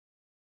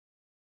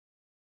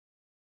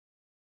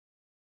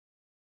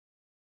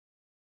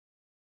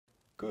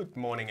Good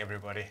morning,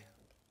 everybody,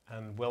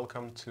 and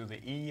welcome to the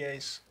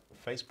EEA's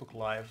Facebook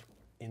Live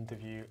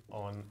interview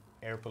on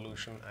air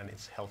pollution and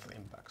its health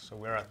impacts. So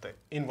we're at the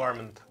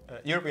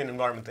European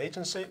Environment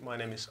Agency. My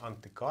name is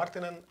Antti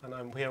Kaartinen, and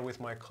I'm here with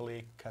my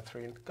colleague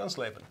Catherine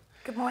Ganzleben.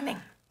 Good morning.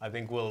 I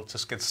think we'll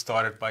just get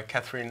started by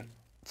Catherine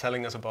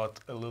telling us about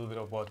a little bit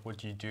about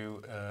what you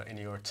do in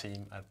your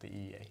team at the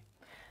EEA.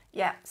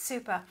 Yeah,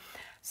 super.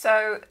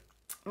 So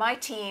my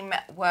team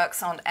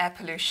works on air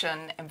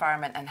pollution,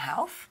 environment and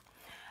health.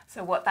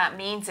 So what that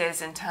means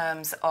is, in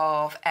terms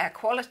of air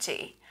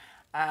quality,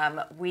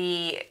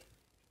 we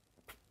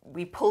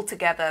pull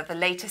together the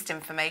latest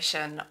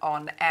information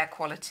on air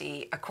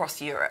quality across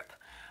Europe.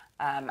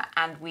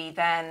 And we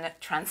then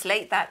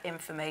translate that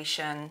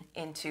information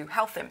into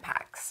health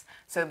impacts,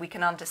 so we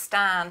can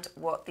understand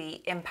what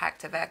the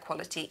impact of air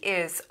quality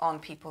is on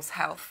people's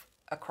health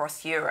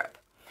across Europe.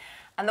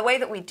 And the way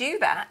that we do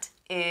that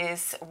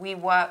is we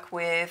work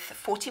with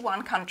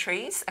 41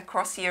 countries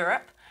across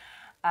Europe.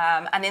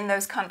 And in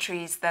those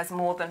countries, there's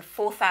more than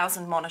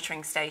 4,000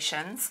 monitoring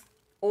stations,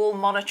 all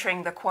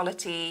monitoring the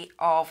quality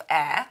of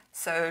air,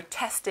 so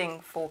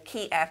testing for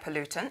key air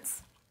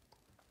pollutants.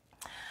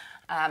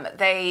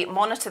 They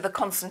monitor the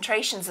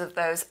concentrations of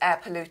those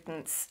air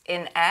pollutants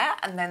in air,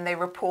 and then they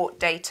report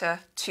data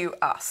to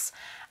us.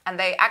 And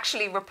they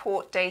actually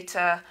report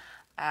data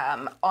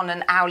on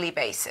an hourly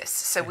basis,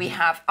 so we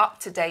have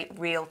up-to-date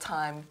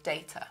real-time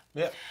data.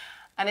 Yeah.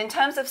 And in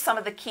terms of some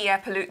of the key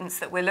air pollutants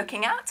that we're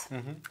looking at,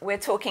 we're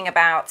talking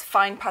about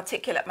fine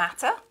particulate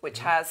matter, which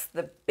has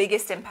the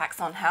biggest impacts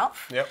on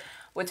health. Yep.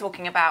 We're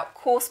talking about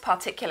coarse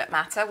particulate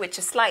matter, which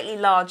are slightly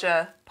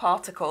larger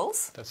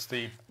particles. That's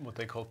what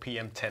they call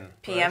PM10.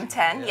 PM10,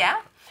 right?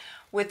 yeah.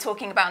 We're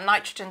talking about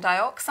nitrogen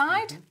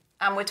dioxide,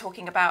 and we're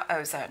talking about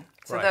ozone.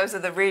 So those are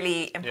the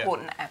really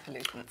important air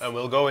pollutants. And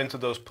we'll go into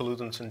those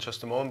pollutants in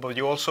just a moment, but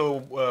you also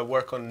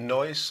work on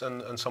noise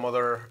and some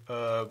other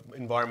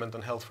environment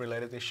and health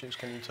related issues.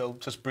 Can you tell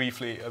just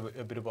briefly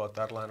a bit about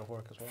that line of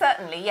work as well?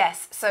 Certainly,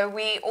 yes. So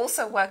we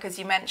also work, as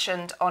you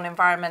mentioned, on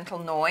environmental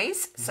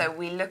noise. So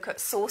we look at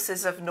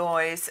sources of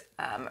noise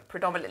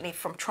predominantly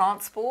from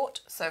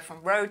transport, so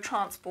from road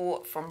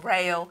transport, from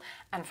rail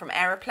and from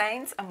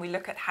aeroplanes, and we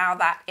look at how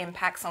that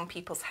impacts on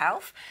people's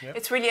health. Yep.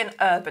 It's really an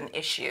urban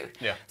issue.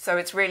 Yeah. So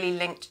it's really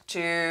linked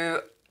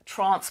to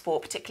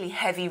transport, particularly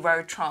heavy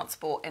road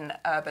transport in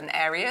urban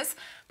areas,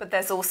 but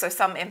there's also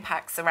some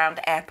impacts around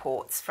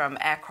airports from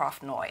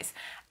aircraft noise.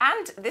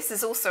 And this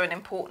is also an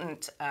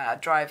important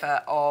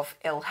driver of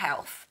ill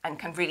health and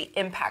can really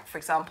impact, for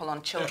example,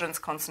 on children's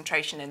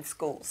concentration in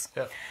schools.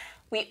 Yeah.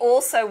 We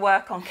also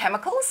work on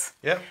chemicals.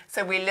 Yeah.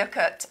 So we look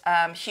at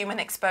human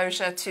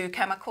exposure to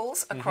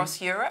chemicals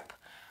across Europe.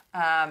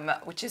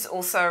 Which is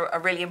also a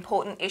really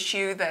important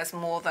issue. There's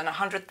more than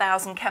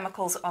 100,000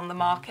 chemicals on the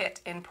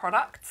market in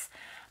products,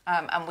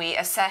 and we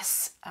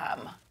assess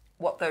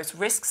what those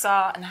risks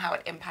are and how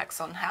it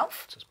impacts on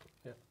health.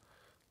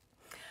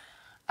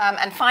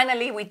 And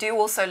finally, we do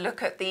also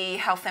look at the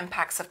health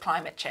impacts of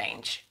climate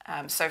change.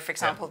 So, for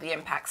example, the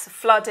impacts of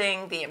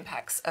flooding, the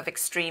impacts of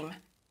extreme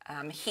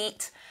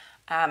heat,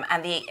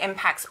 and the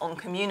impacts on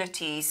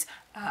communities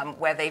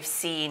where they've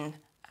seen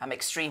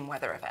extreme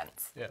weather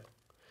events. Yeah.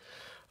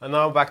 And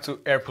now back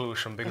to air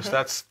pollution, because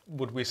that's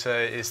what we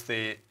say is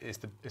the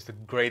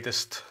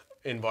greatest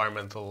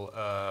environmental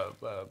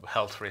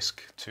health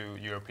risk to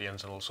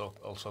Europeans and also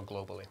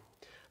globally.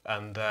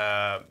 And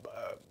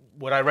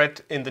what I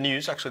read in the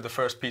news, actually the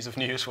first piece of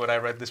news what I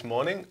read this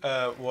morning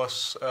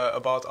was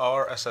about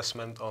our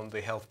assessment on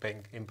the health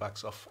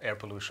impacts of air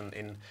pollution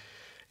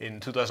in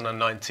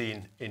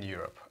 2019 in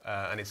Europe,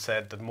 and it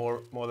said that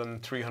more than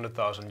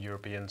 300,000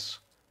 Europeans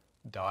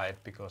died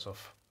because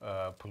of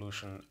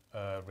pollution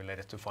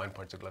related to fine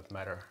particulate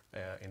matter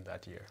in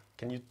that year.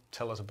 Can you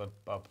tell us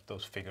about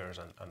those figures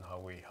and how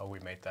we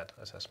made that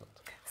assessment?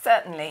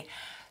 Certainly.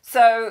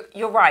 So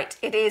you're right,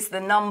 it is the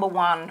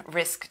 #1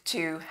 risk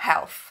to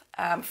health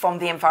from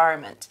the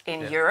environment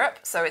in Europe.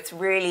 So it's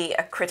really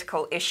a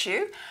critical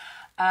issue.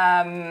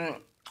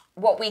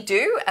 What we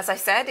do, as I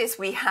said, is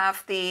we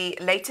have the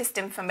latest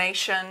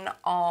information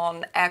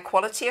on air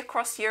quality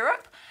across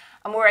Europe.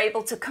 And we're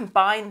able to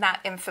combine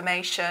that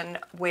information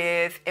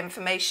with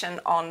information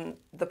on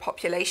the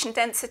population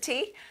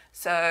density,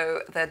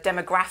 so the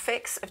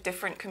demographics of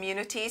different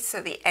communities,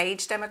 so the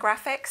age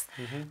demographics.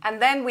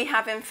 And then we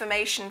have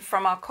information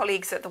from our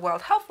colleagues at the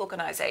World Health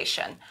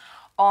Organization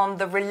on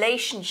the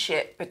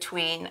relationship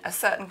between a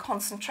certain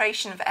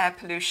concentration of air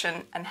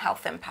pollution and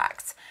health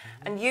impacts.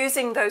 And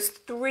using those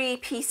 3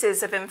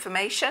 pieces of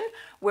information,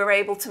 we're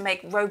able to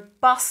make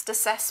robust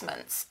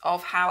assessments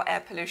of how air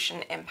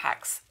pollution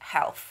impacts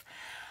health.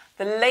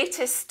 The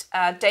latest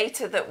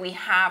data that we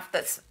have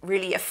that's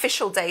really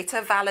official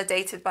data,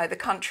 validated by the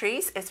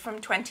countries, is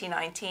from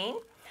 2019.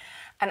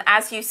 And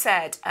as you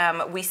said,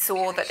 we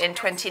saw that in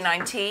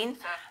 2019,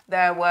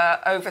 there were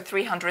over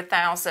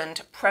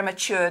 300,000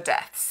 premature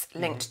deaths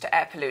linked to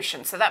air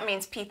pollution. So that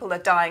means people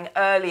are dying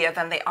earlier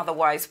than they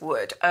otherwise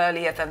would,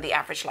 earlier than the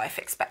average life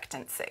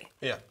expectancy.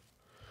 Yeah.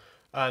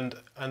 And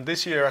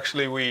this year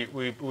actually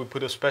we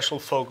put a special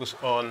focus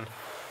on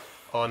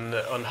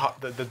how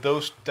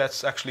those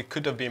deaths actually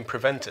could have been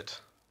prevented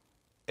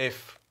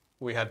if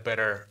we had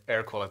better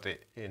air quality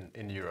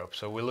in Europe.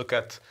 So we look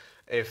at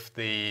if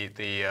the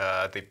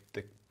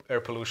air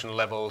pollution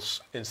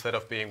levels, instead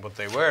of being what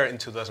they were in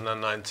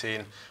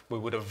 2019, we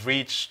would have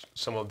reached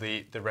some of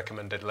the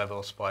recommended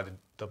levels by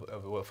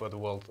for the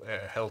World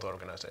Health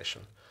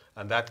Organization.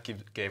 And that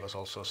gave us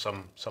also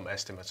some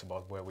estimates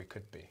about where we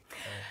could be.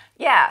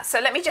 Yeah, so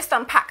let me just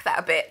unpack that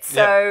a bit.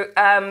 So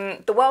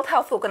the World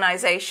Health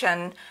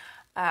Organization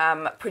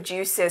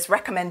produces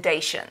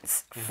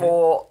recommendations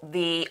for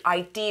the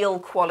ideal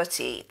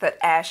quality that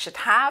air should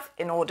have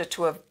in order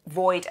to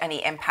avoid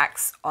any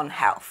impacts on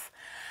health.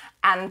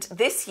 And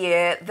this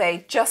year,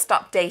 they just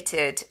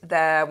updated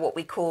their what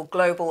we call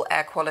global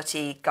air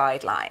quality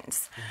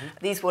guidelines.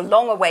 These were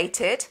long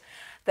awaited.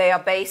 They are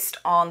based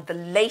on the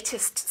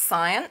latest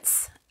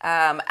science,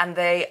 and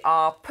they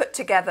are put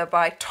together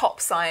by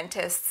top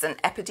scientists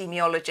and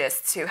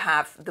epidemiologists who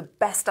have the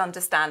best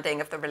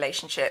understanding of the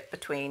relationship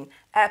between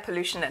air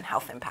pollution and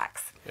health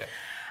impacts. Yeah.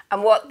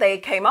 And what they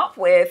came up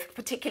with,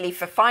 particularly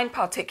for fine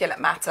particulate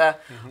matter,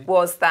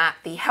 was that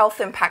the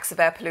health impacts of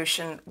air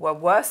pollution were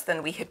worse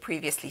than we had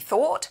previously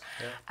thought.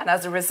 Yeah. And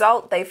as a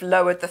result, they've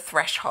lowered the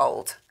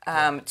threshold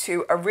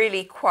to a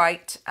really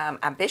quite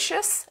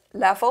ambitious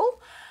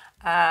level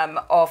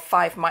of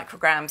 5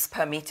 micrograms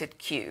per metered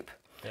cube.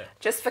 Yeah.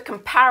 Just for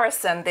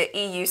comparison, the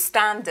EU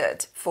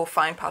standard for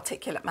fine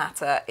particulate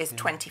matter is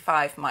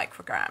 25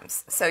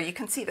 micrograms. So you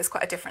can see there's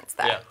quite a difference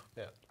there. Yeah.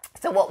 Yeah.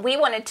 So what we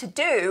wanted to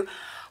do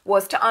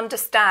was to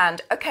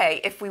understand,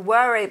 okay, if we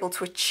were able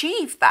to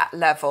achieve that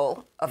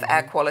level of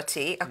air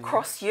quality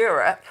across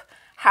Europe,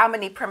 how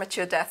many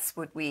premature deaths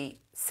would we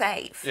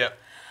save? Yeah.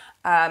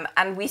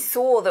 And we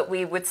saw that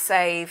we would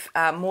save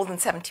more than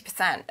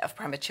 70% of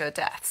premature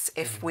deaths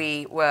if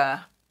we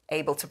were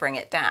able to bring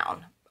it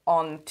down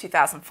on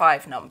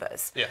 2005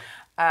 numbers. Yeah.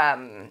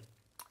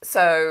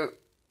 So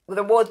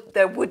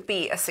there would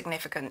be a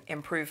significant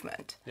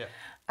improvement.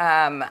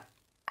 Yeah.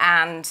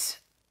 And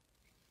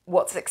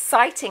what's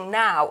exciting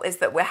now is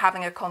that we're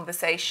having a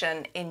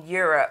conversation in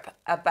Europe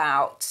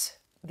about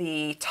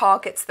the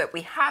targets that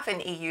we have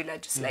in EU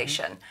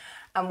legislation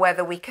and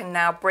whether we can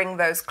now bring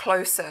those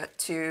closer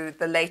to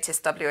the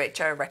latest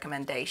WHO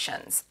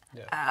recommendations,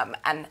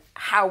 and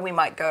how we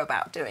might go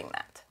about doing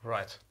that.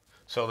 Right.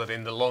 So that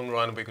in the long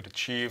run we could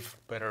achieve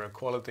better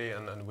quality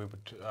and we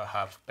would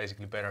have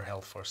basically better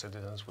health for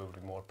citizens. We would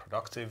be more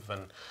productive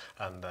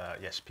and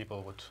yes,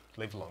 people would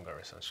live longer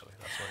essentially.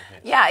 That's what it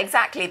means. Yeah,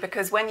 exactly.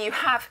 Because when you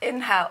have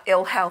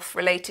ill health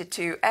related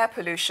to air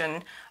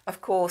pollution, of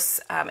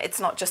course, it's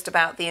not just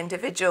about the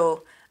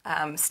individual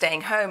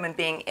staying home and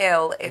being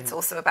ill. It's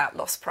also about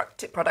lost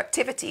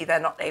productivity. They're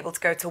not able to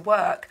go to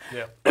work.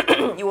 Yeah.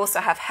 You also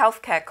have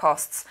healthcare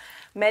costs.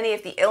 Many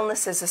of the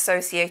illnesses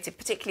associated,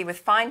 particularly with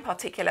fine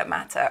particulate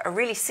matter, are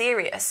really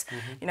serious.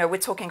 You know, we're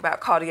talking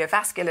about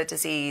cardiovascular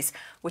disease,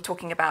 we're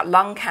talking about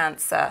lung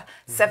cancer.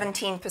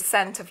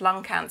 17% of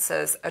lung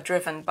cancers are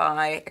driven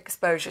by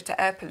exposure to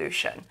air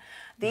pollution.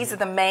 These are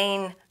the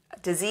main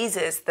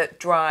diseases that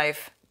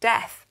drive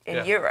death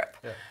in Europe.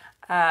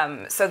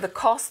 Yeah. So the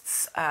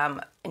costs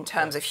in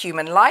terms of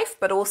human life,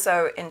 but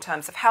also in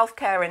terms of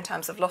healthcare, in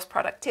terms of lost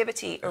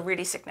productivity, are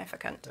really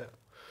significant. Yeah.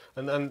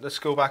 And let's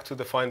go back to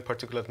the fine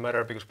particulate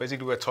matter, because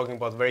basically we're talking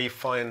about very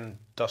fine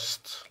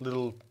dust,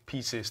 little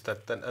pieces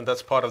and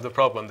that's part of the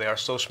problem. They are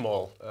so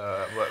small,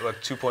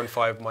 like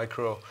 2.5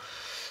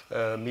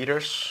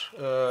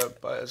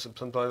 micrometers,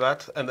 something like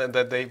that, and then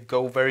that they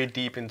go very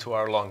deep into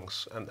our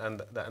lungs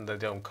and they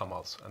don't come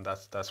out, and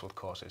that's what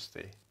causes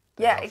the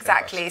yeah,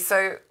 exactly.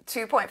 So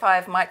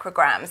 2.5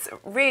 micrograms,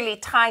 really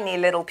tiny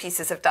little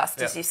pieces of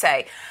dust, as you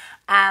say.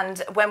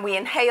 And when we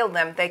inhale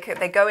them,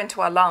 they go into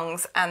our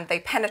lungs and they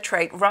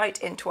penetrate right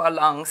into our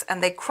lungs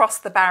and they cross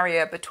the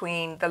barrier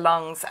between the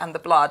lungs and the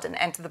blood and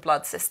enter the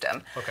blood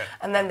system. Okay.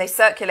 And then they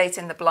circulate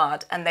in the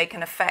blood and they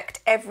can affect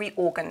every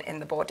organ in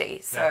the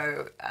body.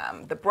 So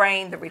the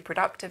brain, the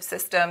reproductive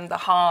system, the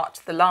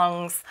heart, the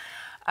lungs.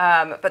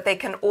 But they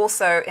can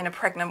also, in a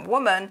pregnant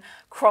woman,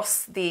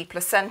 cross the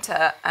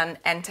placenta and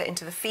enter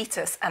into the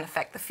fetus and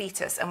affect the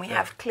fetus. And we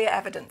have clear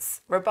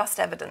evidence, robust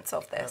evidence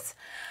of this.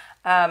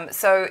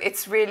 So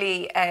it's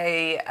really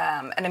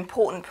an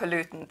important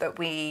pollutant that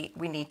we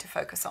need to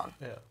focus on.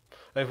 Yeah.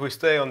 And if we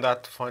stay on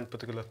that fine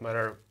particulate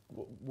matter,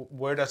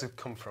 where does it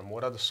come from?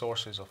 What are the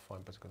sources of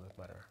fine particulate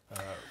matter?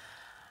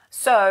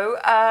 So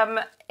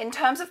in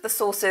terms of the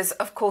sources,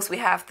 of course, we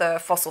have the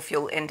fossil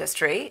fuel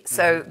industry.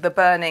 So the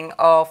burning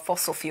of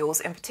fossil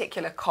fuels, in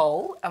particular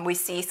coal. And we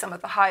see some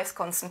of the highest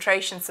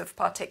concentrations of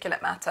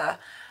particulate matter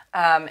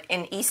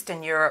in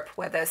Eastern Europe,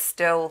 where there's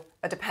still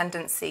a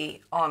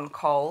dependency on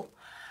coal.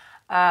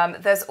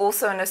 There's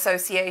also an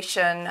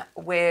association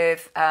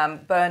with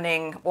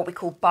burning what we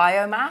call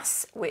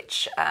biomass,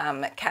 which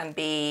can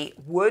be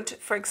wood,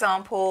 for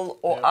example,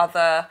 or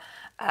other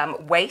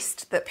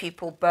waste that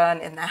people burn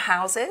in their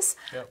houses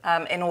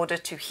in order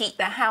to heat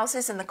their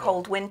houses in the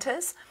cold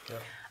winters.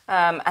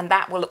 and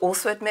that will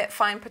also emit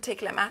fine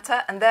particulate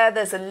matter. And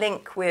there's a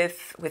link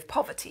with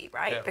poverty,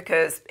 right? Yeah.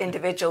 Because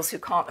individuals who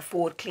can't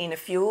afford cleaner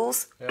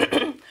fuels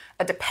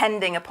are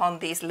depending upon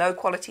these low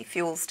quality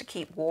fuels to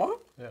keep warm.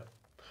 Yeah,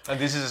 and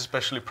this is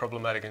especially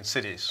problematic in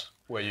cities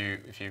where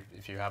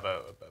if you have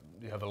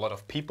a lot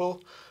of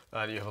people,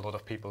 and you have a lot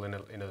of people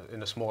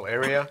in a small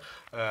area,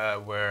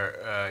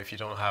 where if you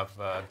don't have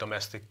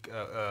domestic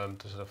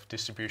sort of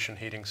distribution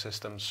heating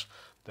systems,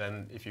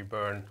 then if you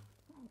burn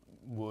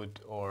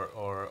wood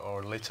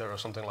or litter or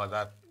something like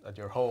that at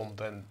your home,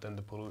 then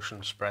the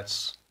pollution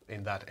spreads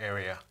in that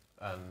area,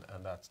 and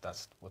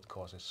that's what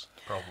causes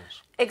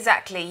problems.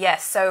 Exactly,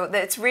 yes. So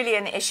it's really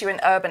an issue in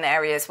urban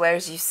areas where,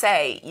 as you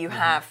say, you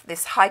have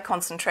this high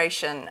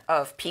concentration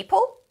of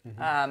people,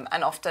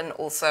 and often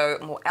also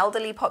more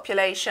elderly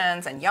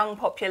populations and young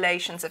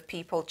populations of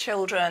people,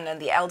 children,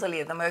 and the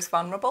elderly are the most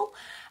vulnerable.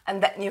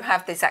 And then you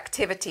have these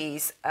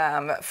activities,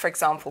 for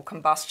example,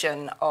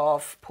 combustion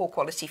of poor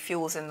quality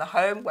fuels in the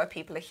home where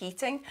people are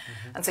heating.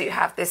 And so you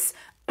have this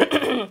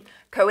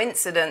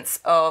coincidence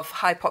of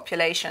high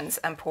populations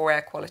and poor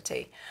air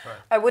quality. Right.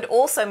 I would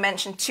also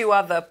mention two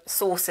other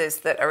sources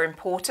that are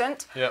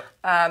important. Yeah.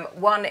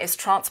 One is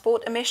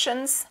transport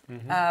emissions,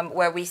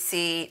 where we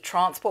see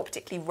transport,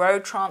 particularly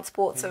road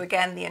transport. So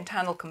again, the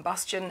internal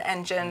combustion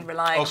engine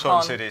relying also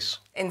upon... in cities.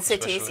 In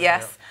cities, especially,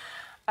 yes.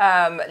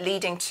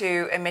 Leading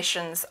to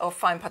emissions of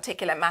fine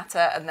particulate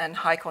matter and then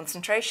high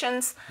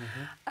concentrations.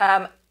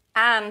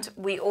 And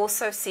we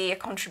also see a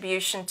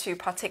contribution to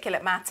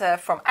particulate matter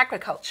from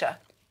agriculture.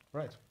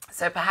 Right.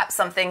 So perhaps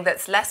something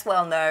that's less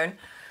well known,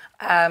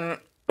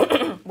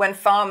 when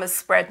farmers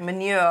spread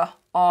manure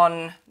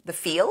on the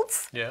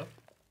fields, Yeah.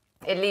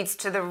 it leads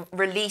to the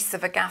release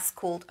of a gas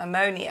called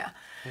ammonia.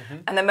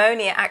 And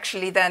ammonia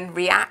actually then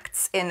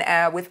reacts in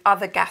air with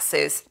other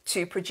gases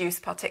to produce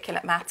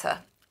particulate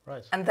matter.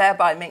 Right. And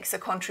thereby makes a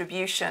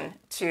contribution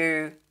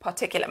to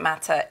particulate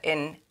matter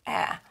in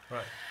air.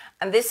 Right.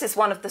 And this is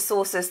one of the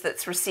sources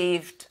that's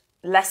received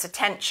less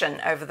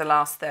attention over the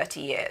last 30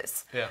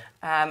 years. Yeah.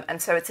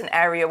 And so it's an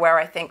area where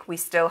I think we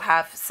still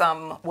have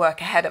some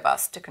work ahead of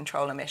us to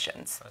control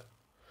emissions. Right.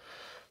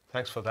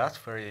 Thanks for that.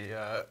 Very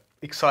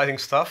exciting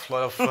stuff. A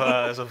lot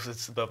of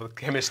it's about the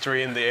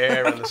chemistry in the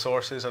air and the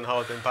sources and how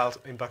it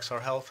impacts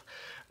our health.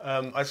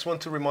 I just want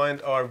to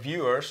remind our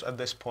viewers at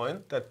this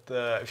point that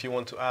if you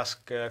want to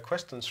ask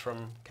questions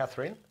from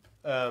Catherine,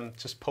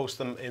 just post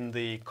them in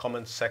the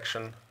comments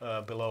section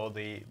below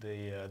the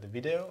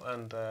video,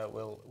 and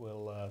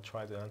we'll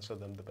try to answer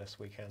them the best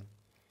we can.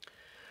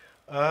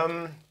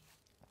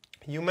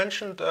 You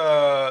mentioned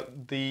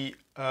the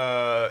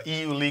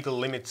EU legal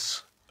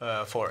limits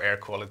for air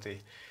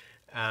quality,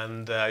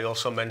 and you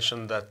also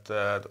mentioned that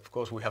of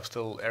course we have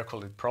still air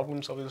quality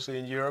problems obviously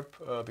in Europe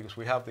because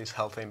we have these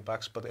health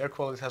impacts, but air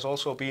quality has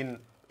also been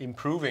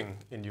improving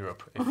in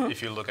Europe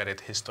if you look at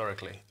it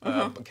historically.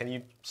 Can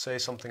you say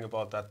something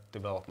about that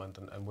development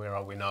and where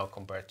are we now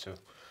compared to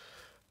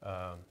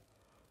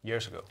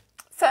years ago?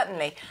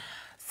 Certainly.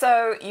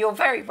 So you're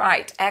very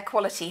right. Air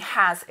quality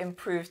has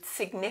improved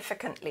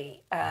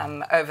significantly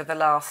over the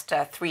last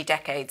 3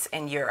 decades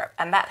in Europe.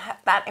 And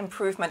that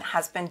improvement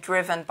has been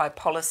driven by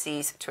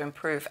policies to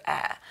improve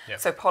air. Yeah.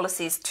 So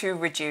policies to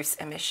reduce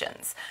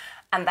emissions.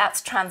 And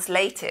that's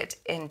translated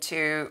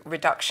into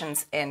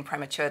reductions in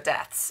premature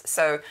deaths.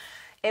 So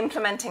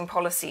implementing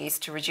policies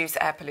to reduce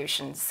air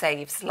pollution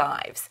saves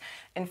lives.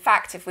 In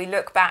fact, if we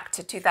look back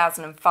to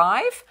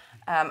 2005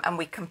 and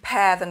we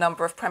compare the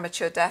number of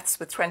premature deaths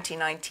with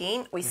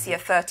 2019, we see a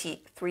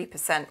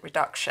 33%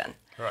 reduction.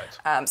 Right.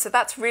 So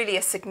that's really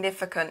a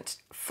significant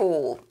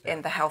fall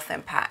in the health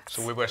impact.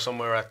 So we were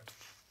somewhere at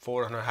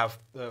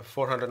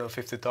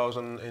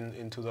 450,000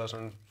 in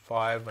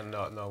 2005, and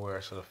now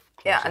we're sort of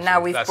closer. Yeah, and now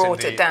we've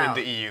brought it down. In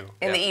the EU.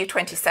 In the EU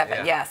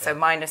 27, so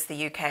minus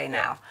the UK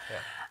now.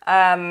 Yeah.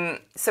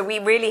 So we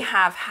really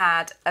have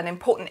had an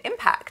important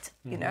impact,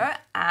 you know,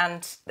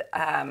 and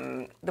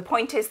the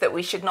point is that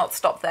we should not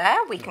stop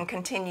there. We can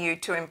continue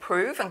to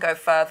improve and go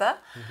further.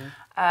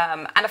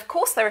 And of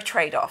course there are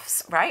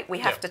trade-offs, right? We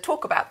have to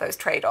talk about those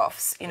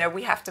trade-offs. You know,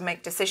 we have to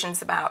make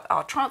decisions about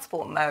our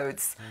transport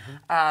modes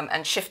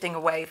and shifting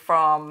away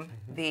from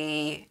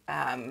the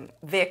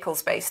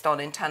vehicles based on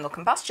internal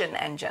combustion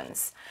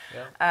engines.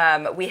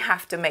 We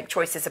have to make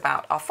choices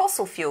about our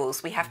fossil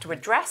fuels. We have to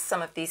address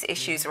some of these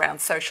issues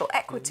around social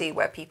equity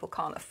where people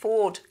can't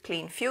afford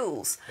clean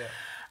fuels.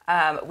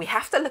 We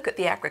have to look at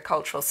the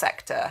agricultural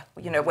sector,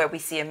 you know, where we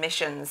see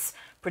emissions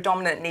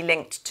predominantly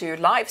linked to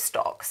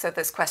livestock. So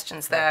there's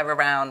questions there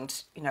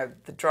around, you know,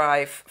 the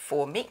drive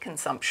for meat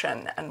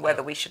consumption and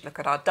whether we should look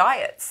at our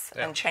diets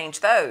and change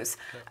those,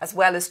 as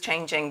well as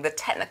changing the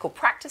technical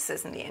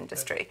practices in the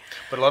industry.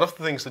 But a lot of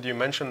the things that you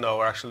mentioned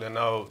now are actually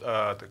now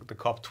the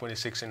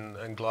COP26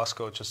 in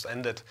Glasgow just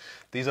ended.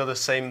 These are the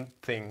same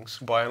things,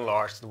 by and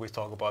large, that we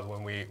talk about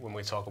when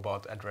we talk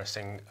about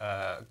addressing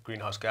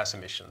greenhouse gas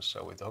emissions.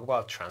 So we talk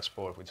about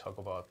transport, we talk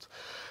about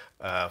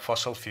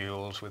fossil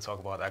fuels, we talk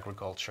about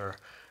agriculture.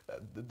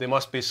 There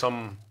must be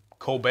some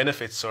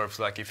co-benefits, sort of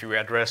like if you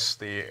address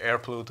the air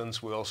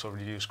pollutants, we also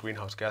reduce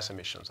greenhouse gas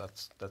emissions.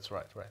 That's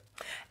right.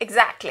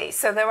 Exactly.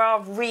 So there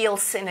are real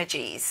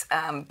synergies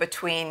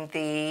between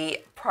the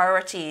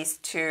priorities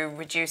to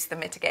reduce the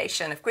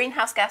mitigation of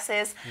greenhouse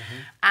gases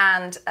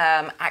and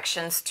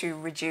actions to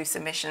reduce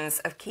emissions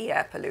of key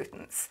air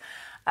pollutants.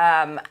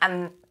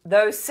 And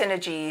those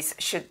synergies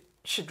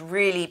should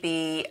really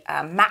be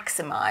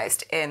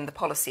maximised in the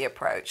policy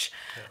approach.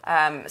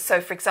 Yeah. So,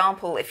 for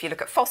example, if you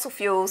look at fossil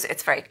fuels,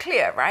 it's very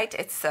clear, right?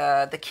 It's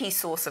the key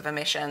source of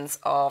emissions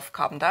of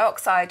carbon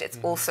dioxide. It's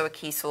also a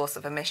key source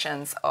of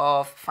emissions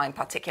of fine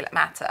particulate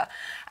matter.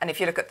 And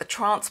if you look at the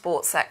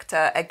transport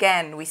sector,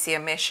 again, we see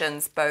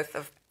emissions both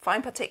of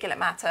fine particulate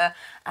matter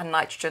and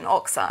nitrogen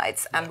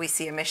oxides, and we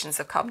see emissions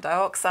of carbon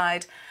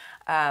dioxide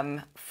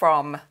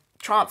from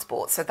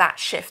transport. So that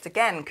shift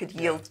again could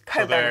yield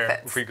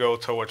co-benefits. So if we go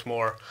towards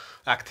more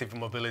active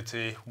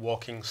mobility,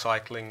 walking,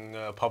 cycling,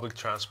 public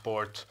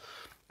transport,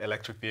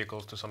 electric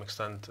vehicles to some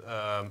extent,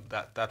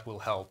 that will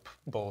help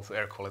both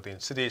air quality in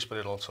cities, but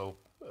it also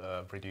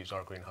reduce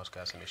our greenhouse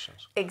gas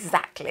emissions.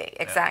 Exactly.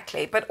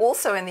 Yeah. But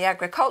also in the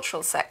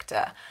agricultural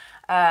sector,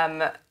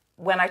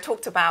 when I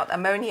talked about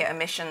ammonia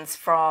emissions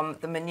from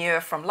the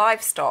manure from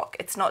livestock,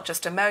 it's not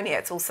just ammonia,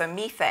 it's also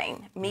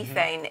methane.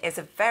 Methane is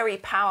a very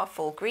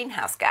powerful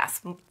greenhouse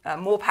gas,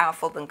 more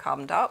powerful than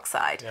carbon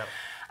dioxide.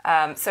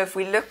 Yeah. So if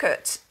we look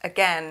at,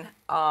 again,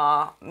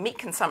 our meat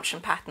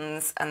consumption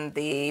patterns and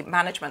the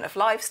management of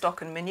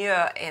livestock and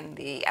manure in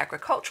the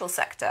agricultural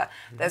sector,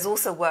 there's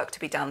also work to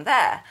be done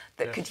there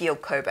that could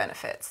yield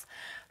co-benefits.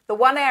 The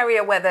one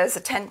area where there's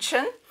a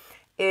tension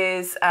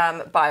is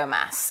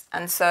biomass.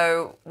 And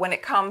so when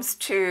it comes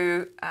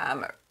to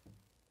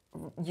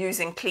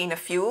using cleaner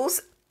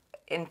fuels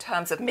in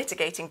terms of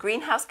mitigating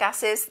greenhouse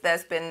gases,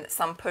 there's been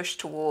some push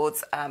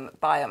towards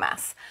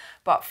biomass.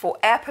 But for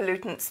air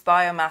pollutants,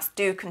 biomass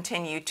do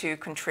continue to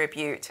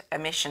contribute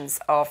emissions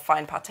of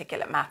fine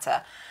particulate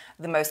matter,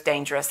 the most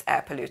dangerous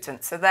air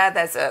pollutant. So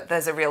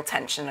there's a real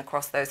tension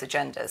across those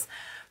agendas.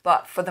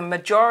 But for the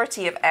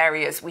majority of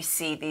areas, we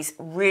see these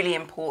really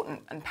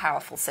important and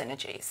powerful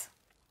synergies.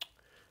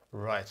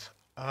 Right.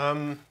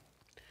 I'm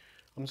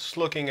just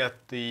looking at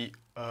the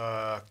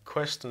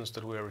questions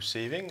that we're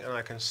receiving, and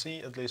I can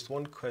see at least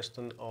one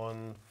question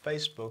on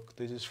Facebook.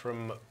 This is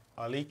from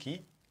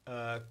Aliki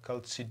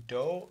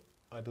Kaltsido,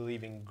 I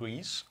believe in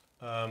Greece,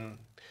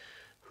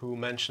 who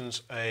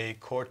mentions a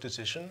court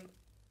decision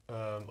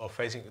of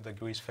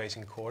Greece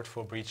facing court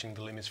for breaching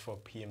the limits for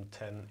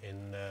PM10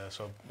 in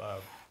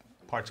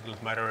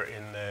particulate matter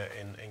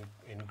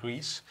in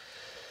Greece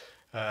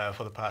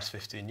for the past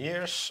 15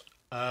 years.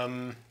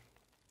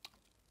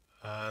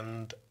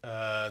 And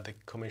the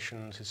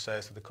Commission, it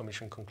says that the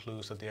Commission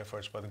concludes that the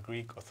efforts by the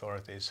Greek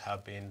authorities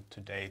have been to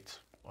date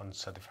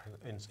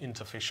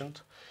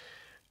insufficient.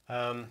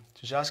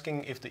 She's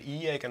asking if the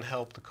EEA can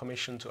help the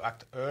Commission to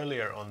act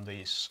earlier on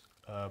these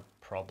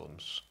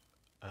problems,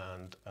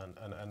 and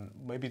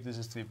maybe this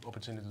is the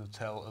opportunity to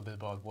tell a bit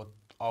about what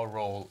our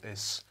role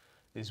is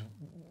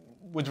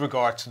with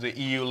regard to the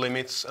EU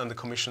limits and the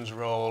Commission's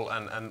role,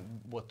 and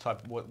what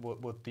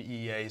the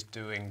EEA is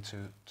doing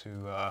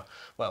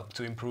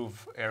to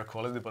improve air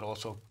quality, but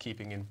also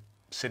keeping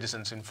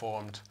citizens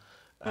informed,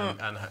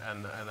 and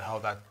how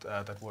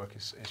that work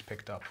is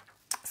picked up.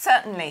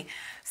 Certainly.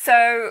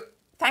 So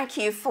thank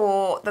you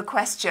for the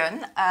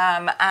question,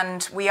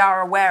 and we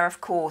are aware, of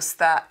course,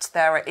 that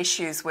there are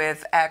issues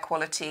with air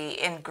quality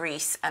in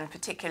Greece and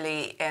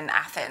particularly in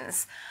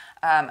Athens,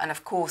 and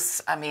of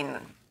course, I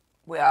mean,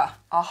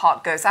 our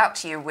heart goes out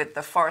to you with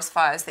the forest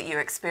fires that you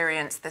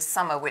experienced this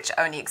summer, which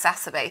only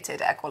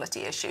exacerbated air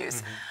quality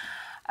issues.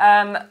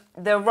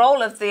 The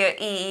role of the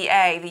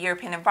EEA, the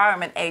European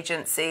Environment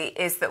Agency,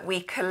 is that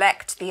we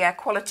collect the air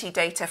quality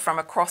data from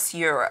across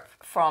Europe,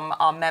 from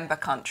our member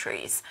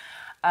countries.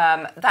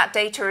 That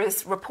data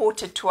is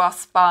reported to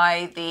us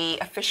by the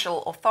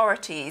official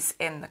authorities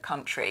in the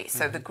country.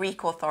 So the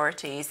Greek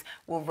authorities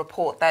will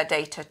report their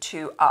data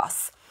to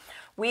us.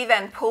 We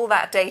then pull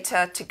that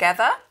data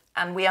together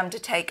and we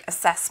undertake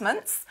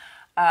assessments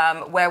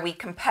where we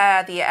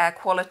compare the air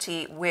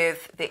quality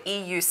with the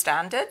EU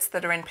standards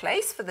that are in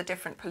place for the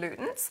different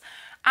pollutants.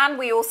 And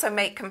we also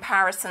make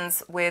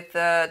comparisons with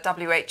the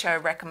WHO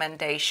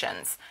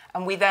recommendations.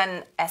 And we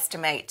then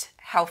estimate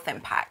health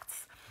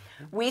impacts.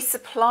 We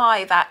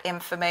supply that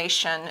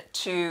information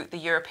to the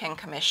European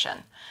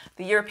Commission.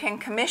 The European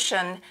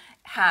Commission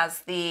has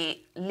the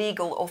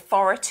legal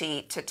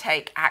authority to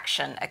take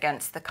action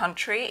against the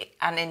country,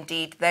 and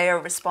indeed they are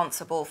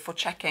responsible for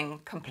checking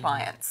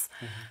compliance.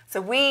 So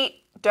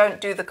we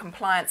don't do the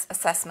compliance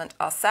assessment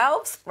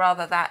ourselves,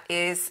 rather that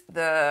is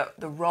the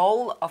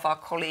role of our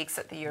colleagues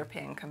at the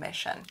European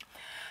Commission.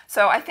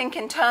 So I think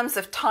in terms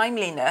of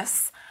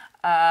timeliness,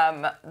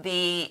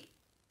 the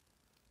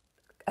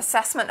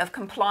assessment of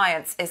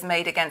compliance is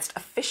made against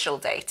official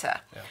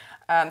data.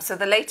 So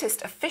the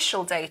latest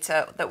official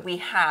data that we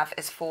have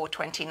is for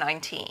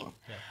 2019.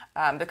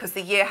 Because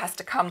the year has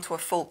to come to a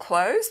full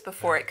close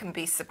before it can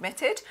be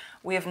submitted.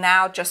 We have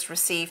now just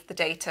received the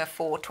data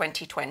for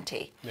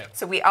 2020.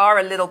 So we are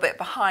a little bit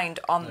behind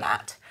on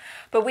that.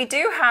 But we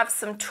do have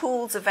some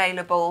tools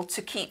available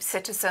to keep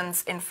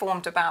citizens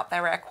informed about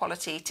their air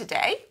quality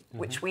today,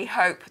 which we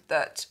hope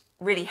that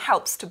really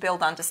helps to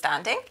build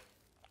understanding.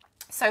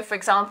 So, for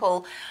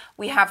example,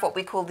 we have what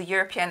we call the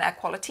European Air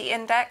Quality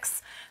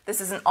Index.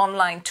 This is an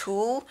online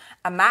tool,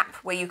 a map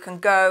where you can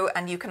go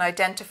and you can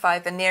identify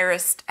the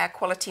nearest air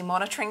quality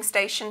monitoring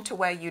station to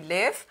where you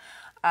live.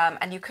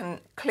 And you can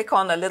click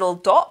on a little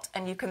dot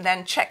and you can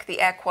then check the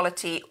air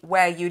quality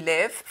where you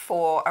live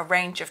for a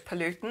range of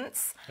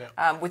pollutants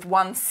with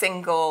one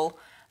single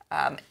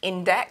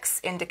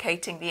index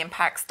indicating the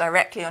impacts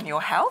directly on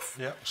your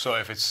health. So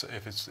if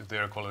the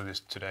air quality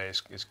today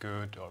is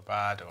good or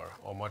bad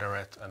or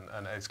moderate,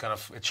 and it's kind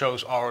of, it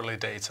shows hourly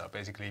data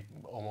basically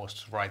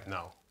almost right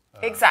now.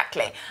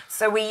 Exactly.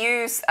 So we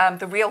use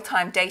the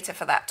real-time data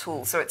for that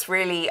tool. So it's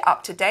really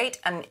up to date,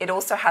 and it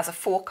also has a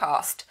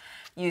forecast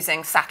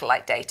using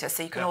satellite data.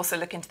 So you can also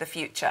look into the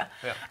future.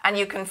 And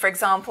you can, for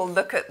example,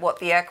 look at what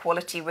the air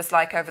quality was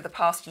like over the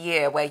past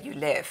year where you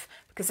live.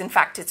 Because in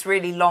fact, it's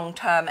really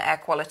long-term air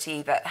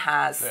quality that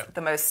has the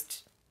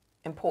most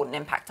important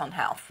impact on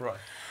health. Right.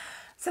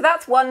 So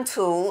that's one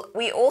tool.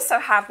 We also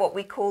have what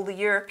we call the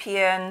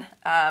European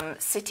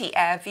City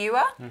Air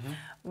Viewer,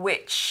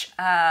 which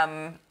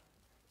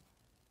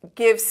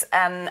gives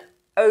an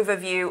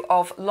overview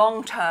of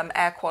long-term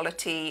air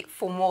quality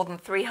for more than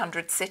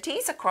 300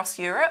 cities across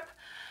Europe.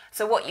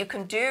 So what you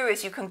can do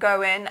is you can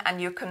go in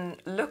and you can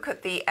look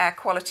at the air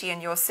quality in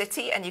your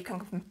city and you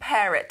can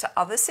compare it to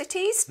other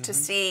cities to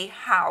see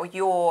how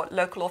your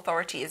local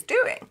authority is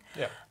doing.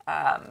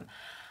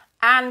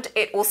 And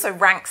it also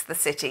ranks the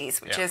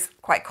cities, which is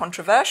quite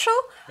controversial.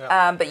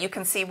 But you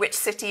can see which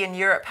city in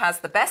Europe has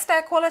the best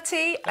air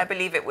quality. I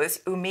believe it was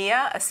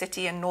Umeå, a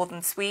city in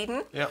northern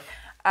Sweden.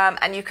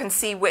 And you can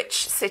see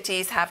which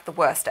cities have the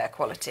worst air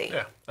quality.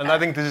 And I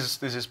think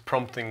this is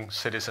prompting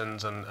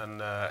citizens and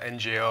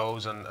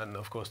NGOs and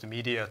of course the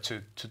media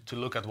to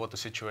look at what the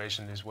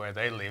situation is where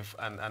they live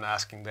and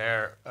asking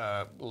their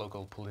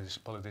local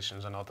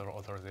politicians and other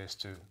authorities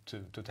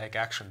to take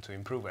action to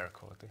improve air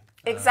quality.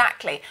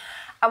 Exactly.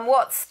 And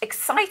what's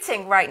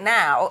exciting right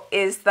now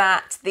is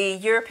that the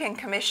European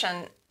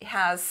Commission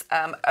has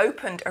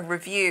opened a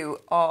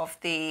review of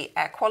the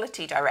air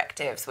quality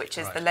directives, which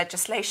is the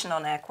legislation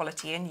on air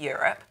quality in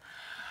Europe.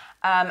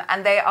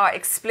 And they are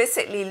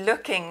explicitly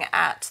looking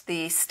at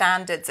the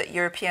standards at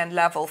European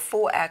level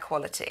for air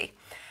quality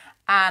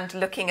and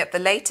looking at the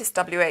latest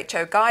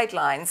WHO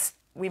guidelines.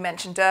 We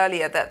mentioned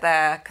earlier that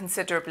they're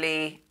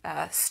considerably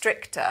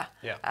stricter.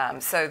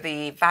 So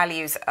the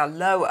values are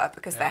lower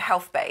because they're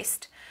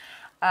health-based.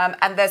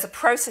 And there's a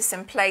process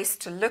in place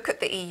to look at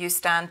the EU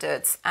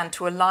standards and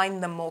to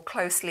align them more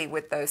closely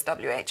with those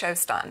WHO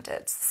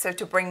standards, so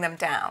to bring them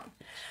down.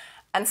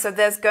 And so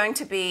there's going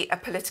to be a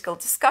political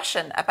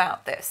discussion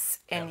about this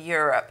in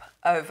Europe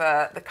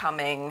over the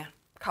coming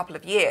couple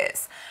of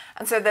years.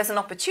 And so there's an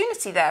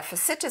opportunity there for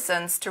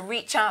citizens to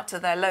reach out to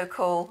their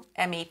local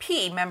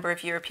MEP, Member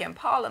of European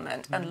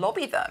Parliament, and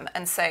lobby them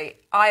and say,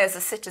 I, as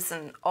a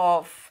citizen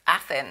of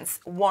Athens,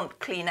 want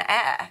cleaner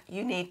air.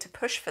 You need to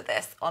push for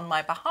this on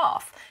my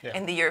behalf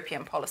in the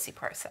European policy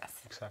process.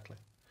 Exactly.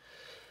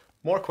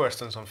 More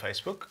questions on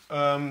Facebook.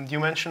 You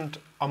mentioned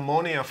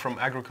ammonia from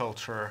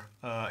agriculture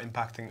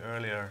impacting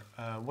earlier.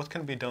 What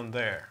can be done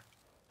there?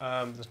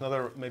 There's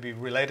another maybe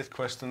related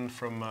question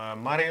from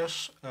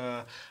Marius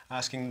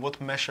asking what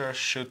measures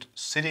should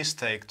cities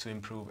take to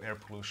improve air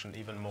pollution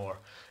even more,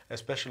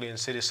 especially in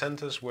city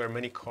centres where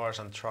many cars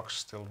and trucks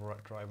still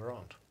drive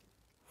around?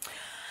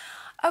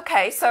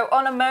 Okay, so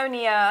on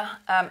ammonia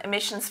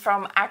emissions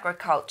from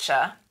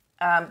agriculture,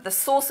 the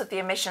source of the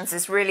emissions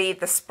is really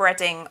the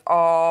spreading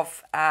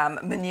of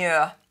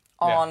manure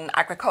on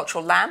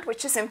agricultural land,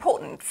 which is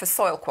important for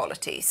soil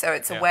quality. So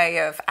it's a way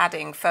of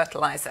adding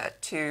fertilizer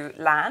to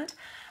land.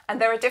 And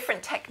there are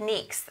different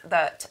techniques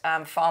that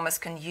farmers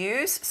can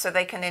use, so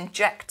they can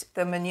inject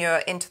the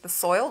manure into the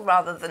soil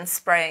rather than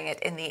spraying it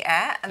in the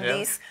air. And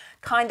these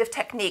kind of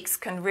techniques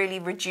can really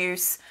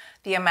reduce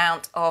the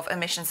amount of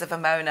emissions of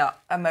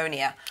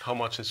ammonia. How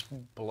much is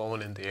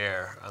blown in the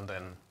air and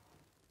then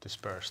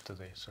dispersed to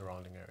the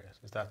surrounding areas?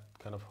 Is that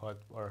kind of how it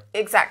works?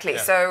 Exactly.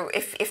 So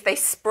if they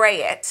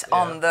spray it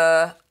on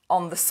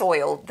the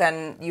soil,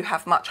 then you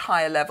have much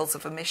higher levels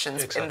of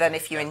emissions than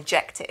if you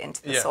inject it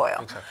into the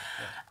soil.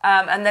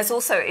 And there's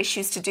also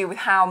issues to do with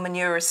how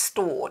manure is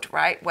stored,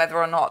 right? Whether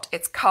or not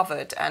it's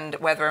covered and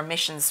whether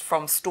emissions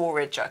from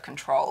storage are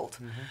controlled.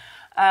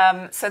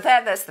 So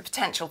there's the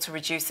potential to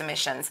reduce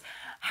emissions.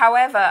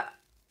 However,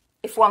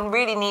 if one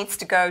really needs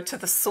to go to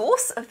the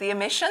source of the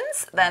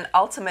emissions, then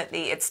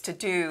ultimately it's to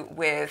do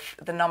with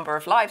the number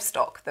of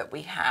livestock that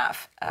we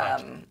have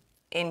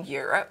in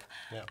Europe.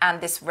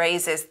 And this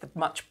raises the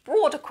much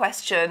broader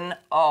question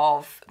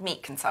of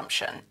meat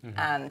consumption.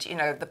 And, you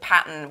know, the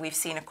pattern we've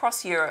seen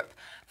across Europe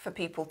for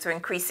people to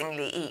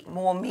increasingly eat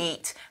more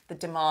meat, the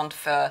demand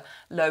for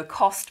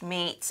low-cost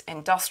meat,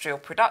 industrial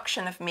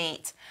production of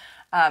meat,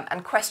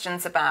 and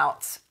questions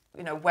about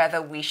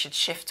whether we should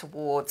shift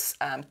towards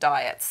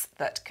diets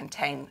that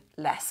contain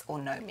less or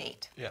no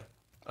meat. Yeah,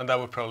 and that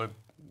would probably,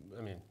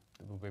 it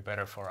would be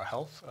better for our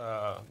health.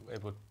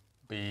 It would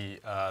be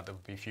there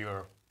would be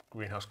fewer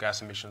greenhouse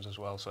gas emissions as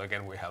well. So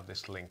again, we have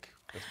this link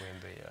between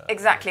the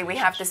exactly. We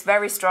have this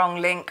very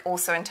strong link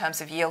also in terms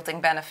of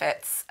yielding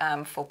benefits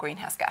for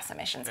greenhouse gas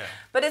emissions. Yeah.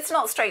 But it's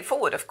not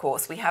straightforward, of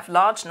course. We have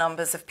large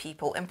numbers of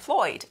people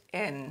employed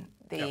in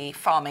the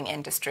farming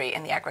industry,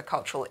 in the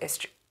agricultural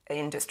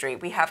industry.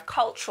 We have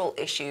cultural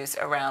issues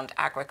around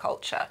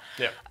agriculture.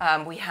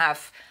 Yeah. We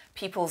have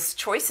people's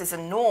choices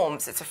and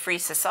norms. It's a free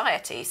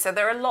society. So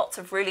there are lots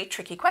of really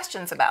tricky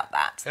questions about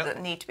that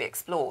that need to be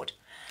explored.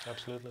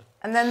 Absolutely.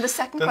 And then the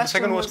second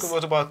question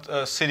was about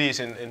cities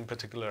in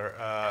particular,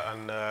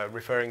 and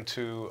referring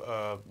to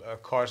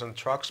cars and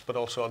trucks, but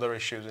also other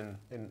issues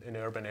in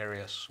urban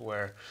areas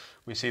where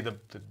we see the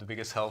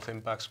biggest health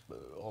impacts,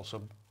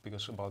 also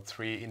because about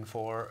 3 in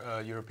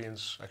 4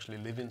 Europeans actually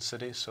live in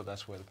cities, so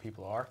that's where the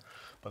people are,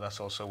 but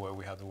that's also where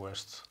we have the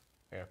worst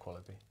air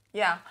quality.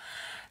 Yeah.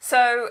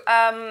 So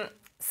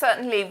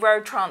certainly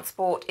road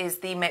transport is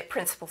the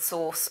principal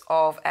source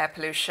of air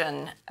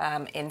pollution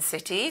in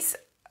cities.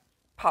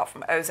 Apart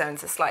from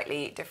ozone's a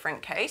slightly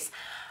different case.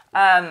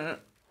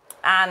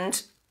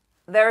 And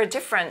there are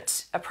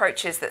different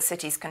approaches that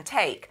cities can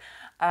take.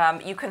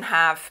 You can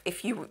have,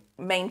 if you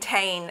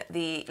maintain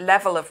the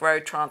level of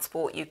road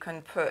transport, you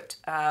can put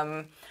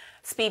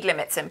speed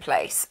limits in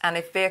place. And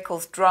if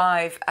vehicles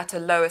drive at a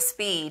lower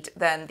speed,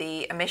 then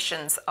the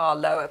emissions are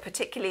lower,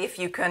 particularly if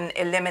you can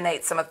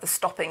eliminate some of the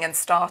stopping and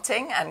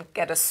starting and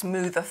get a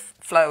smoother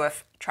flow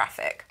of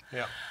traffic.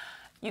 Yeah.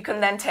 You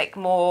can then take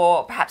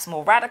perhaps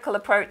more radical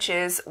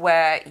approaches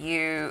where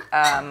you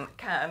can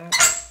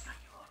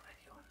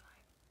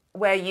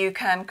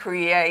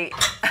create.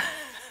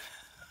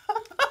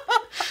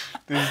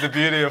 This is the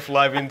beauty of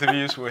live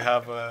interviews. We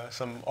have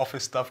some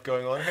office stuff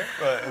going on here,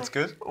 but it's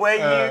good. Where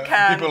you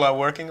can. People are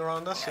working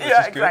around us, which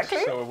is exactly.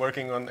 Good. So we're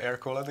working on air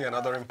quality and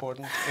other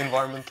important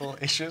environmental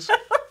issues.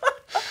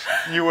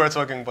 You were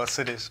talking about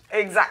cities.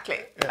 Exactly.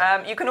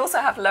 Yeah. You can also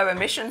have low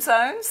emission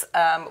zones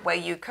where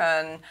you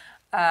can.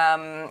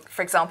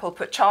 For example,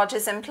 put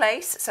charges in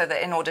place so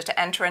that in order to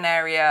enter an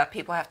area,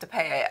 people have to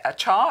pay a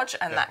charge,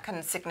 and that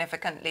can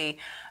significantly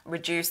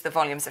reduce the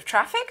volumes of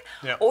traffic.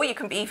 Yeah. Or you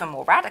can be even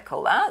more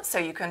radical. So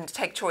you can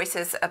take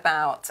choices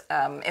about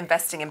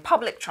investing in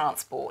public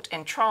transport,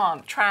 in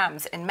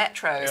trams, in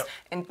metros,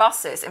 in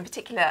buses, in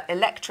particular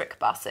electric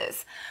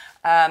buses.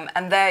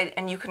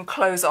 And you can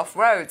close off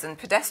roads and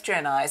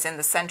pedestrianize in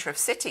the centre of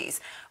cities,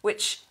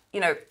 which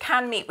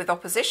can meet with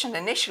opposition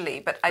initially,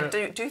 but I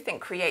do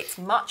think creates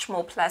much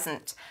more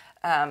pleasant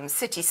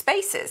city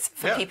spaces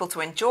for people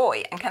to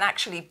enjoy and can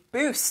actually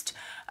boost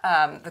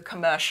the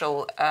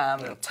commercial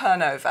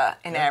turnover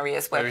in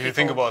areas where if you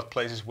think about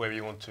places where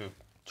you want to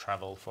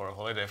travel for a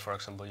holiday, for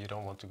example, you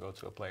don't want to go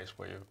to a place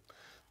where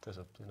there's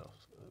a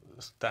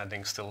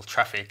standing still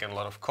traffic and a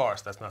lot of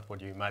cars. That's not what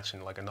you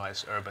imagine, like a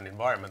nice urban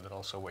environment, and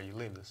also where you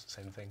live, it's the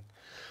same thing.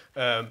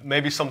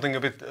 Maybe something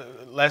a bit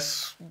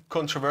less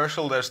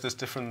controversial. There's this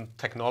different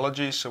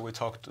technologies. So we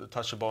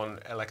touched upon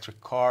electric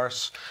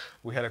cars.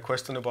 We had a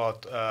question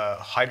about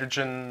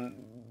hydrogen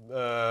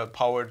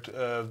powered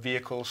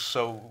vehicles.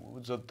 So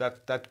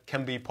that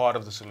can be part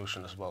of the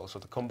solution as well. So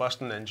the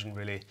combustion engine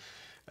really.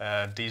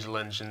 Diesel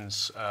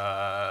engines,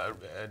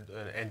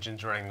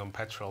 engines running on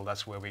petrol.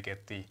 That's where we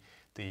get the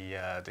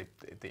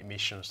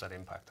emissions that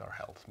impact our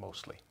health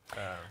mostly.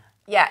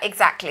 Yeah,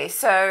 exactly.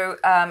 So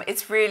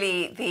it's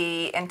really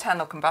the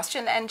internal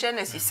combustion engine,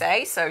 as you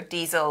say, so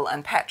diesel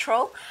and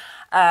petrol,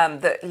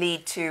 that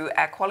lead to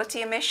air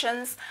quality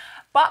emissions.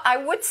 But I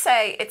would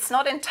say it's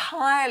not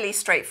entirely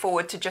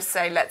straightforward to just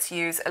say let's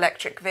use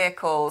electric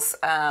vehicles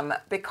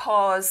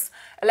because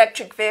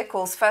electric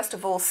vehicles, first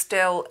of all,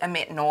 still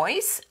emit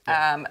noise,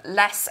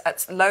 less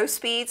at low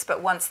speeds,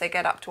 but once they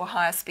get up to a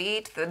higher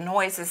speed, the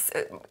noise is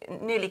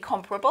nearly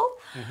comparable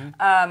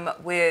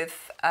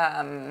with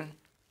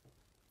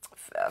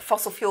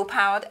fossil fuel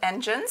powered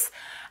engines.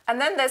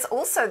 And then there's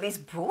also these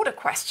broader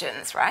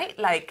questions, right?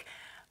 Like,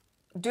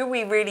 do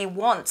we really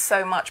want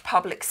so much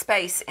public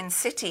space in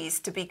cities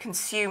to be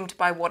consumed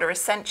by what are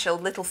essential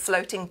little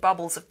floating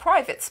bubbles of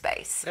private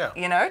space,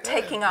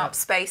 taking up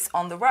space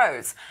on the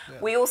roads? Yeah.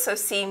 We also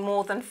see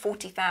more than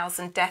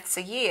 40,000 deaths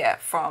a year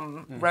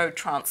from road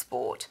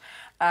transport.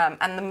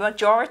 And the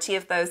majority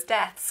of those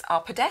deaths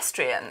are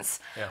pedestrians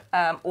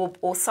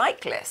or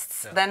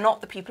cyclists. Yeah. They're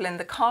not the people in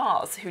the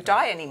cars who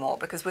die anymore,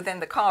 because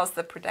within the cars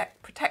the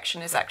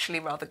protection is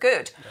actually rather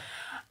good.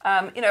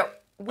 Yeah.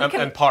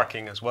 And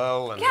parking as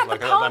well. And the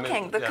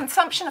parking, the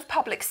consumption of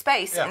public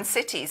space in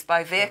cities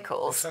by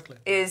vehicles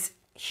is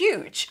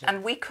huge. Yeah.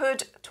 And we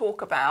could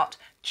talk about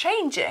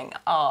changing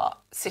our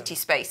city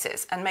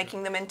spaces and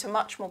making them into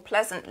much more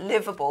pleasant,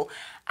 livable,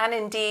 and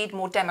indeed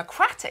more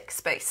democratic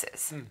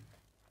spaces.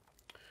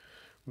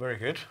 Very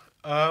good.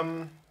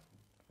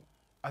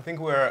 I think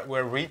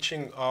we're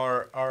reaching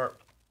our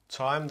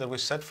time that we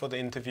set for the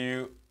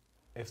interview.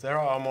 If there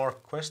are more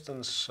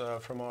questions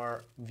from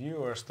our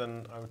viewers,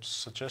 then I would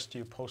suggest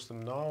you post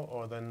them now,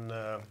 or then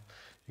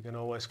you can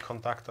always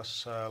contact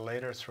us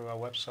later through our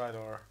website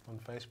or on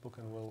Facebook,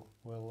 and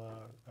we'll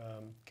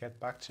get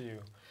back to you.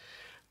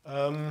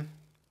 I'm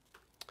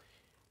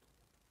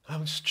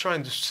just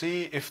trying to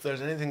see if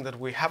there's anything that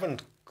we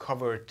haven't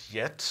covered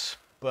yet,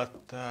 but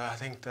I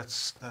think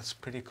that's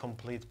pretty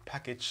complete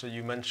package. So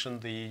you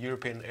mentioned the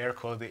European Air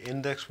Quality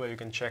Index, where you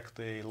can check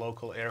the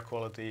local air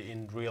quality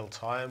in real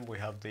time. We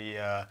have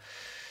the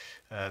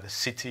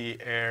City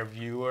Air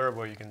Viewer,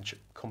 where you can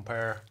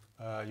compare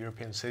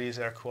European cities'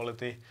 air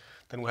quality.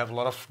 Then we have a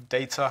lot of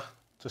data.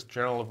 Just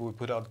generally, we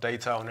put out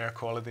data on air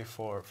quality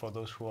for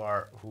those who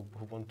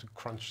want to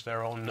crunch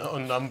their own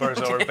numbers,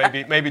 or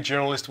maybe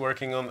journalists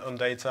working on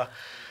data.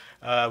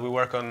 We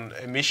work on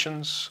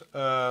emissions.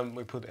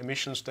 We put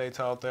emissions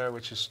data out there,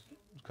 which is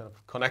kind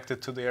of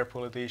connected to the air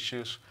quality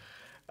issues.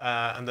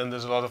 And then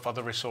there's a lot of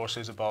other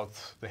resources about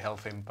the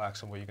health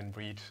impacts, and where you can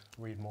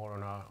read more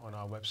on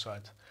our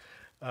website.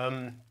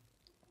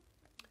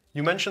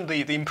 You mentioned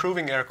the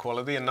improving air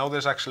quality, and now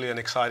there's actually an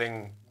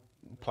exciting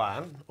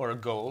plan or a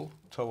goal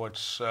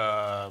towards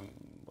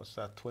what's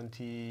that,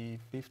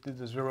 2050,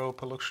 the Zero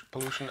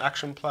Pollution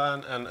Action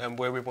Plan, and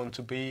where we want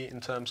to be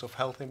in terms of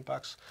health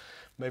impacts.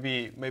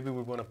 Maybe we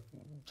want to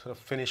sort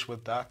of finish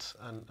with that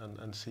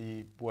and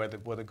see where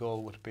the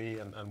goal would be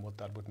and what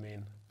that would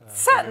mean.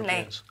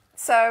 Certainly.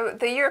 So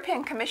the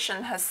European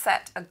Commission has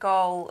set a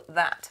goal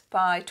that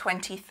by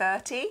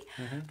 2030,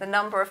 the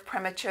number of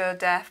premature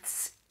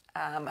deaths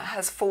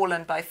has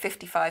fallen by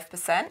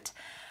 55%.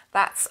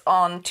 That's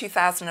on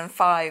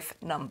 2005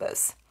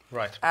 numbers.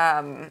 Right.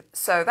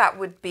 So that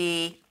would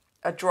be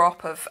a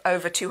drop of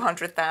over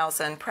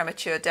 200,000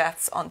 premature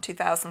deaths on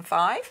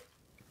 2005.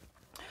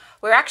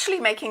 We're actually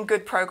making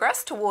good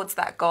progress towards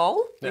that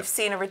goal. Yeah. We've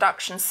seen a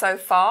reduction so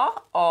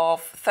far of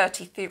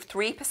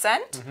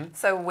 33%,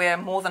 so we're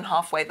more than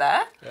halfway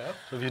there. Yeah.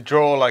 So if you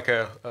draw like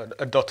a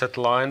dotted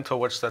line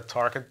towards that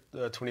target,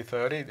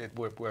 2030,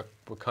 we're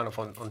kind of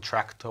on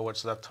track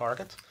towards that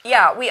target.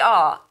 Yeah, we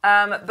are.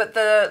 But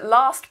the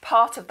last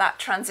part of that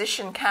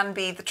transition can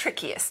be the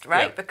trickiest,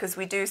 right? Yeah. Because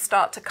we do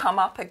start to come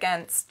up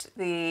against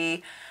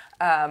the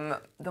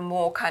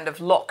more kind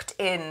of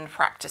locked-in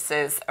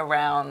practices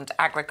around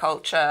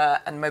agriculture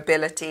and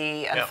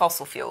mobility and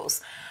fossil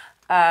fuels.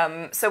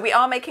 So we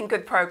are making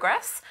good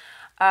progress.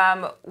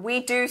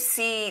 We do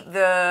see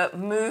the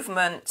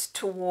movement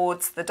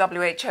towards the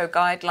WHO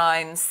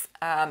guidelines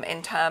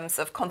in terms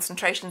of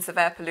concentrations of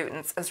air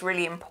pollutants as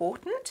really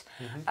important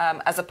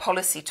as a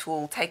policy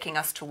tool taking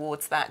us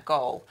towards that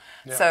goal.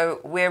 Yeah.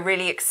 So we're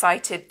really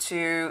excited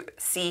to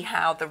see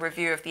how the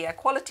review of the air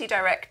quality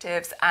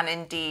directives and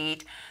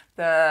indeed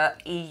the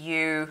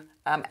EU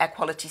air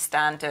quality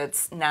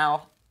standards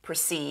now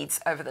proceeds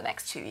over the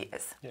next 2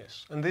 years.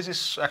 Yes, and this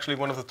is actually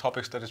one of the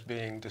topics that is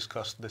being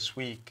discussed this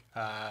week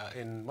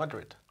in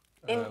Madrid.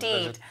 Indeed.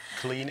 There's a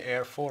Clean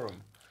Air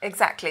Forum.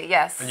 Exactly,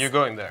 yes. And you're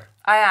going there?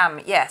 I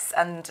am, yes,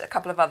 and a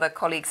couple of other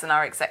colleagues and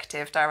our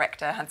executive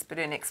director, Hans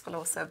Brunix, will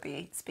also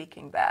be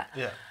speaking there.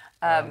 Yeah.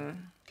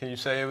 Can you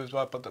say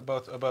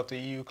about the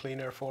EU Clean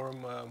Air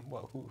Forum?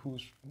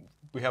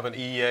 We have an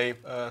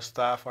EEA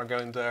staff are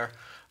going there,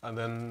 and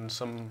then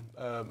some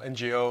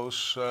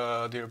NGOs,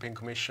 the European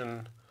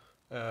Commission,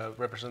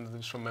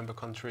 representatives from member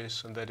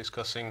countries, and they're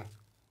discussing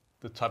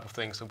the type of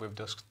things that we've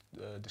just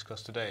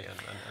discussed today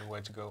and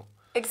where to go.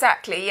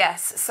 Exactly,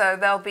 yes. So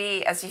there'll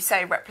be, as you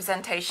say,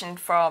 representation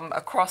from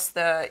across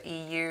the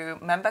EU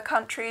member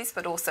countries,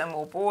 but also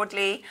more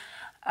broadly.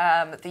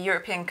 The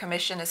European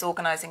Commission is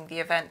organising the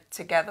event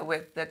together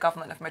with the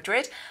government of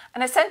Madrid.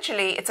 And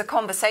essentially, it's a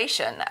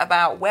conversation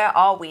about where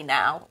are we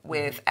now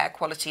with air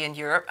quality in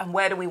Europe, and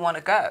where do we want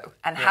to go,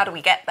 and how do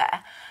we get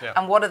there? Yeah.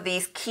 And what are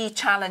these key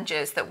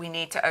challenges that we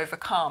need to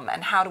overcome,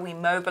 and how do we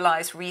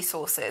mobilise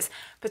resources,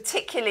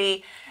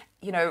 particularly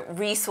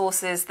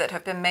resources that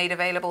have been made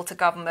available to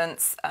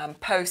governments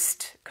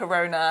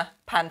post-corona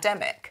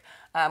pandemic.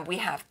 We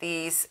have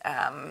these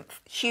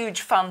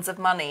huge funds of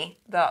money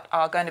that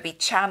are going to be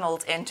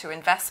channeled into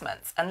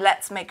investments, and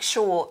let's make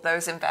sure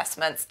those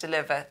investments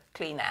deliver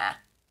clean air.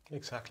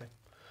 Exactly.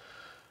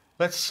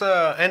 Let's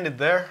end it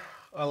there.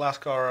 I'll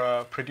ask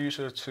our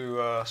producer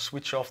to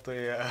switch off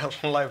the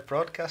live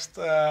broadcast.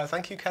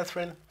 Thank you,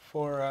 Catherine,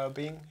 for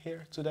being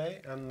here today,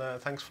 and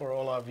thanks for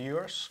all our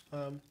viewers.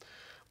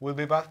 We'll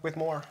be back with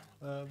more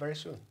very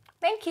soon.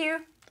 Thank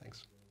you.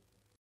 Thanks.